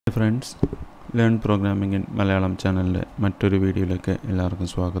Friends, Learn Programming in Malayalam channel മറ്റൊരു വീഡിയോയിലേക്ക് എല്ലാവർക്കും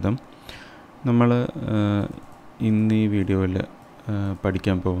സ്വാഗതം. നമ്മൾ ഇന്ന് ഈ വീഡിയോയിൽ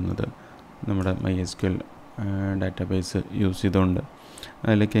പഠിക്കാൻ പോകുന്നത് നമ്മുടെ MySQL ഡാറ്റാബേസ് യൂസ് ചെയ്തുകൊണ്ട്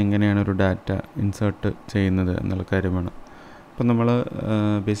അതിലേക്ക് എങ്ങനെയാണ് ഒരു ഡാറ്റ ഇൻസേർട്ട് ചെയ്യുന്നത് എന്നുള്ള കാര്യമാണ്. അപ്പോൾ നമ്മൾ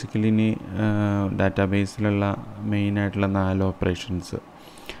ബേസിക്കലി ഇനി ഡാറ്റാബേസിലുള്ള മെയിനായിട്ടുള്ള 4 ഓപ്പറേഷൻസ്.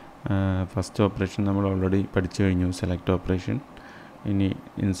 ഫസ്റ്റ് ഓപ്പറേഷൻ നമ്മൾ ഓൾറെഡി പഠിച്ചു കഴിഞ്ഞു, സെലക്ട് ഓപ്പറേഷൻ. ഇനി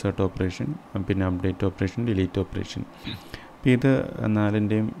ഇൻസേർട്ട് ഓപ്പറേഷൻ, പിന്നെ അപ്ഡേറ്റ് ഓപ്പറേഷൻ, ഡിലീറ്റ് ഓപ്പറേഷൻ. അപ്പോൾ ഇത്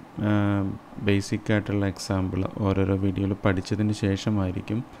 4ൻ്റെയും ബേസിക് ആയിട്ടുള്ള എക്സാമ്പിൾ ഓരോരോ വീഡിയോയിൽ പഠിച്ചതിന്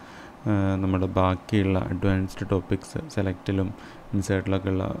ശേഷമായിരിക്കും നമ്മുടെ ബാക്കിയുള്ള അഡ്വാൻസ്ഡ് ടോപ്പിക്സ്, സെലക്റ്റിലും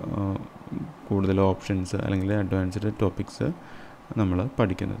ഇൻസേർട്ടിലൊക്കെ ഉള്ള കൂടുതൽ ഓപ്ഷൻസ് അല്ലെങ്കിൽ അഡ്വാൻസ്ഡ് ടോപ്പിക്സ് നമ്മൾ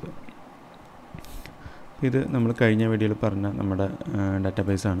പഠിക്കുന്നത്. ഇത് നമ്മൾ കഴിഞ്ഞ വീഡിയോയിൽ പറഞ്ഞ നമ്മുടെ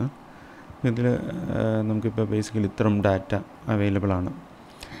ഡാറ്റാബേസാണ്. ഇതിൽ നമുക്കിപ്പോൾ ബേസിക്കലി ഇത്രയും ഡാറ്റ അവൈലബിൾ ആണ്.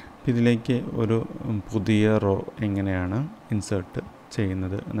 ഇതിലേക്ക് ഒരു പുതിയ റോ എങ്ങനെയാണ് ഇൻസേർട്ട്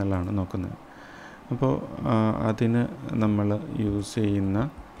ചെയ്യുന്നത് എന്നുള്ളതാണ് നോക്കുന്നത്. അപ്പോൾ അതിന് നമ്മൾ യൂസ് ചെയ്യുന്ന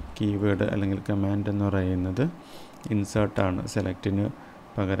കീവേഡ് അല്ലെങ്കിൽ കമാൻഡ് എന്ന് പറയുന്നത് ഇൻസേർട്ടാണ്. സെലക്റ്റിന്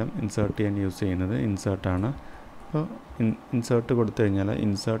പകരം ഇൻസേർട്ട് ചെയ്യാൻ യൂസ് ചെയ്യുന്നത് ഇൻസേർട്ടാണ്. അപ്പോൾ ഇൻസേർട്ട് കൊടുത്തു കഴിഞ്ഞാൽ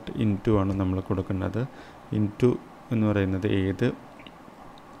ഇൻസേർട്ട് ഇൻറ്റു ആണ് നമ്മൾ കൊടുക്കേണ്ടത്. ഇൻറ്റു എന്ന് പറയുന്നത് ഏത്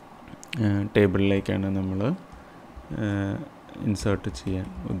ടേബിളിലേക്കാണ് നമ്മൾ ഇൻസേർട്ട് ചെയ്യാൻ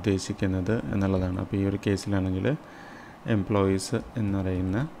ഉദ്ദേശിക്കുന്നത് എന്നുള്ളതാണ്. അപ്പോൾ ഈ ഒരു കേസിലാണെങ്കിൽ എംപ്ലോയീസ് എന്ന്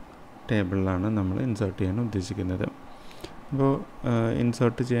പറയുന്ന ടേബിളിലാണ് നമ്മൾ ഇൻസേർട്ട് ചെയ്യാൻ ഉദ്ദേശിക്കുന്നത്. അപ്പോൾ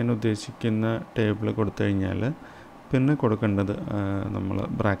ഇൻസേർട്ട് ചെയ്യാൻ ഉദ്ദേശിക്കുന്ന ടേബിൾ കൊടുത്തു കഴിഞ്ഞാൽ പിന്നെ കൊടുക്കേണ്ടത് നമ്മൾ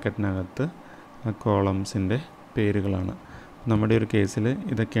ബ്രാക്കറ്റിനകത്ത് കോളംസിൻ്റെ പേരുകളാണ്. നമ്മുടെ ഒരു കേസിൽ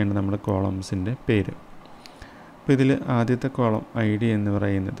ഇതൊക്കെയാണ് നമ്മുടെ കോളംസിൻ്റെ പേര്. അപ്പോൾ ഇതിൽ ആദ്യത്തെ കോളം ID എന്ന്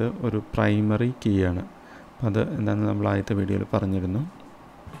പറയുന്നത് ഒരു പ്രൈമറി കീ ആണ്. അപ്പോൾ അത് എന്താണെന്ന് നമ്മൾ ആദ്യത്തെ വീഡിയോയിൽ പറഞ്ഞിരുന്നു.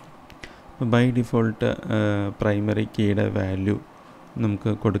 അപ്പോൾ ബൈ ഡിഫോൾട്ട് പ്രൈമറി കീയുടെ വാല്യൂ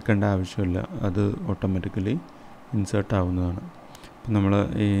നമുക്ക് കൊടുക്കേണ്ട ആവശ്യമില്ല, അത് ഓട്ടോമാറ്റിക്കലി ഇൻസേർട്ട് ആവുന്നതാണ്. അപ്പോൾ നമ്മൾ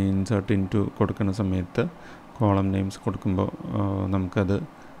ഈ ഇൻസേർട്ട് ഇൻറ്റു കൊടുക്കുന്ന സമയത്ത് കോളം നെയിംസ് കൊടുക്കുമ്പോൾ നമുക്കത്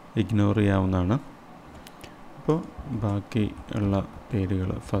ഇഗ്നോർ ചെയ്യാവുന്നതാണ്. അപ്പോൾ ബാക്കി ഉള്ള പേരുകൾ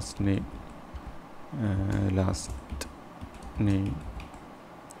first name, last name,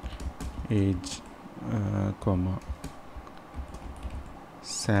 age, comma,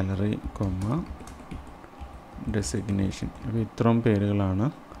 salary, comma, designation. അപ്പോൾ ഇത്രയും പേരുകളാണ്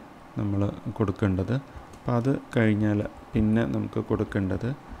നമ്മൾ കൊടുക്കേണ്ടത്. അപ്പോൾ അത് കഴിഞ്ഞാൽ പിന്നെ നമുക്ക് കൊടുക്കേണ്ടത്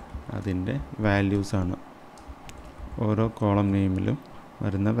അതിൻ്റെ വാല്യൂസാണ്. ഓരോ കോളം നെയിമിലും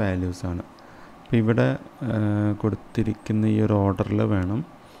വരുന്ന വാല്യൂസാണ്. അപ്പോൾ ഇവിടെ കൊടുത്തിരിക്കുന്ന ഈ ഒരു ഓർഡറിൽ വേണം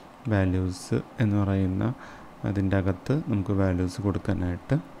വാല്യൂസ് എന്ന് പറയുന്ന അതിൻ്റെ അകത്ത് നമുക്ക് വാല്യൂസ്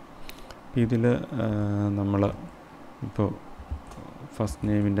കൊടുക്കാനായിട്ട്. ഇതിൽ നമ്മൾ ഇപ്പോൾ ഫസ്റ്റ്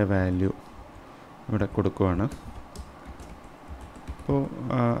നെയിമിൻ്റെ വാല്യൂ ഇവിടെ കൊടുക്കുവാണ്. അപ്പോൾ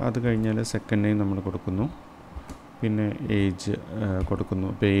അത് കഴിഞ്ഞാൽ സെക്കൻഡ് നെയിം നമ്മൾ കൊടുക്കുന്നു, പിന്നെ ഏജ് കൊടുക്കുന്നു.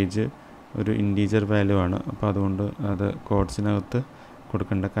 അപ്പോൾ ഏജ് ഒരു ഇൻറ്റീജർ വാല്യൂ ആണ്, അപ്പോൾ അതുകൊണ്ട് അത് കോഡ്സിനകത്ത്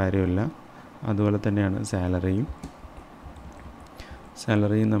കൊടുക്കേണ്ട കാര്യമില്ല. അതുപോലെ തന്നെയാണ്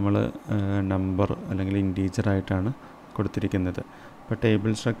സാലറിയും നമ്മൾ നമ്പർ അല്ലെങ്കിൽ ഇൻറ്റീജറായിട്ടാണ് കൊടുത്തിരിക്കുന്നത്. അപ്പോൾ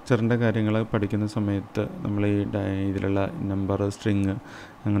ടേബിൾ സ്ട്രക്ചറിൻ്റെ കാര്യങ്ങൾ പഠിക്കുന്ന സമയത്ത് നമ്മൾ ഈ ഇതിലുള്ള നമ്പർ, സ്ട്രിങ്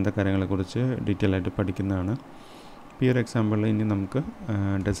അങ്ങനത്തെ കാര്യങ്ങളെക്കുറിച്ച് ഡീറ്റെയിൽ ആയിട്ട് പഠിക്കുന്നതാണ്. ഈ ഒരു എക്സാമ്പിളിൽ ഇനി നമുക്ക്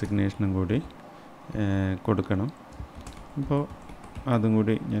ഡെസിഗ്നേഷനും കൂടി കൊടുക്കണം. അപ്പോൾ അതും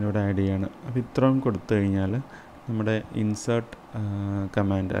കൂടി ഞാനിവിടെ ആഡ് ചെയ്യാണ്. അപ്പോൾ ഇത്രയും കൊടുത്തു കഴിഞ്ഞാൽ നമ്മുടെ ഇൻസേർട്ട്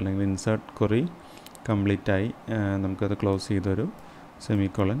കമാൻഡ് അല്ലെങ്കിൽ ഇൻസേർട്ട് ക്വറി കംപ്ലീറ്റായി. നമുക്കത് ക്ലോസ് ചെയ്തൊരു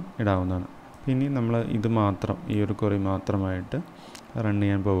സെമിക്കോളൻ ഇടാവുന്നതാണ്. ഇനി നമ്മൾ ഇത് മാത്രം, ഈ ഒരു ക്വറി മാത്രമായിട്ട് റൺ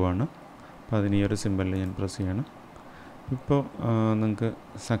ചെയ്യാൻ പോവുകയാണ്. അപ്പോൾ അതിന് ഈ ഒരു സിമ്പലിൽ ഞാൻ പ്രസ് ചെയ്യണം. ഇപ്പോൾ നിങ്ങൾക്ക്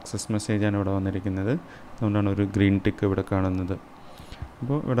സക്സസ് മെസ്സേജാണ് ഇവിടെ വന്നിരിക്കുന്നത്. അതുകൊണ്ടാണ് ഒരു ഗ്രീൻ ടിക്ക് ഇവിടെ കാണുന്നത്.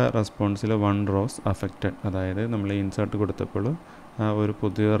 അപ്പോൾ ഇവിടെ റെസ്പോൺസിൽ 1 rows അഫക്റ്റഡ്, അതായത് നമ്മൾ ഇൻസേർട്ട് കൊടുത്തപ്പോൾ ആ ഒരു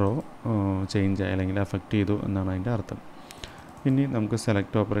പുതിയ റോ ചേഞ്ച് ആയി അല്ലെങ്കിൽ അഫക്റ്റ് ചെയ്തു എന്നാണ് അതിൻ്റെ അർത്ഥം. ഇനി നമുക്ക്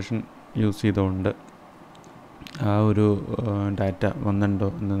സെലക്ട് ഓപ്പറേഷൻ യൂസ് ചെയ്തുകൊണ്ട് ആ ഒരു ഡാറ്റ വന്നിട്ടുണ്ടോ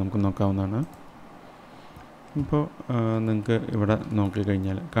എന്ന് നമുക്ക് നോക്കാവുന്നതാണ്. ഇപ്പോൾ നിങ്ങൾക്ക് ഇവിടെ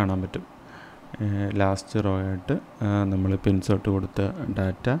നോക്കിക്കഴിഞ്ഞാൽ കാണാൻ പറ്റും ലാസ്റ്റ് റോ ആയിട്ട് നമ്മളിപ്പോൾ ഇൻസേർട്ട് കൊടുത്ത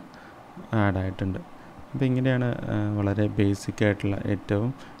ഡാറ്റ ആഡായിട്ടുണ്ട്. അപ്പോൾ ഇങ്ങനെയാണ് വളരെ ബേസിക് ആയിട്ടുള്ള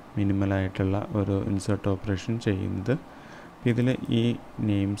ഏറ്റവും മിനിമലായിട്ടുള്ള ഒരു ഇൻസേർട്ട് ഓപ്പറേഷൻ ചെയ്യുന്നത്. ഇതിൽ ഈ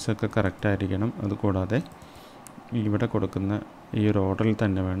നെയിംസൊക്കെ കറക്റ്റായിരിക്കണം. അതുകൂടാതെ ഇവിടെ കൊടുക്കുന്ന ഈ ഒരു ഓർഡറിൽ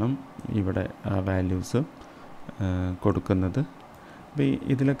തന്നെ വേണം ഇവിടെ ആ വാല്യൂസ് കൊടുക്കുന്നത്. അപ്പോൾ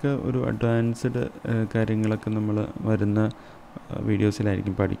ഇതിലൊക്കെ ഒരു അഡ്വാൻസ്ഡ് കാര്യങ്ങളൊക്കെ നമ്മൾ വരുന്ന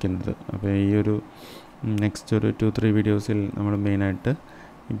വീഡിയോസിലായിരിക്കും പഠിക്കുന്നത്. അപ്പോൾ ഈ ഒരു നെക്സ്റ്റ് ഒരു 2-3 വീഡിയോസിൽ നമ്മൾ മെയിനായിട്ട്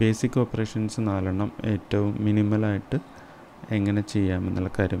ഈ ബേസിക് ഓപ്പറേഷൻസ് 4 ഏറ്റവും മിനിമലായിട്ട് എങ്ങനെ ചെയ്യാമെന്നുള്ള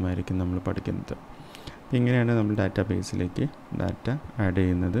കാര്യമായിരിക്കും നമ്മൾ പഠിക്കുന്നത്. അപ്പോൾ ഇങ്ങനെയാണ് നമ്മൾ ഡാറ്റാബേസിലേക്ക് ഡാറ്റ ആഡ്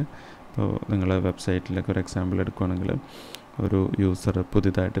ചെയ്യുന്നത്. ഇപ്പോൾ നിങ്ങൾ വെബ്സൈറ്റിലൊക്കെ ഒരു എക്സാമ്പിൾ എടുക്കുകയാണെങ്കിൽ ഒരു യൂസർ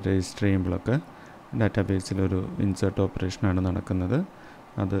പുതിയതായിട്ട് രജിസ്റ്റർ ചെയ്യുമ്പോഴൊക്കെ ഡാറ്റാബേസിലൊരു ഇൻസേർട്ട് ഓപ്പറേഷനാണ് നടക്കുന്നത്.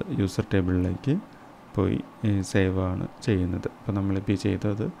 അത് യൂസർ ടേബിളിലേക്ക് പോയി സേവ് ആണ് ചെയ്യുന്നത്. അപ്പോൾ നമ്മളിപ്പോൾ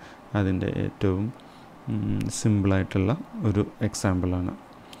ചെയ്തത് അതിൻ്റെ ഏറ്റവും സിമ്പിളായിട്ടുള്ള ഒരു എക്സാമ്പിളാണ്.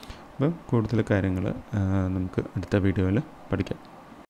 അപ്പോൾ കൂടുതൽ കാര്യങ്ങൾ നമുക്ക് അടുത്ത വീഡിയോയിൽ പഠിക്കാം.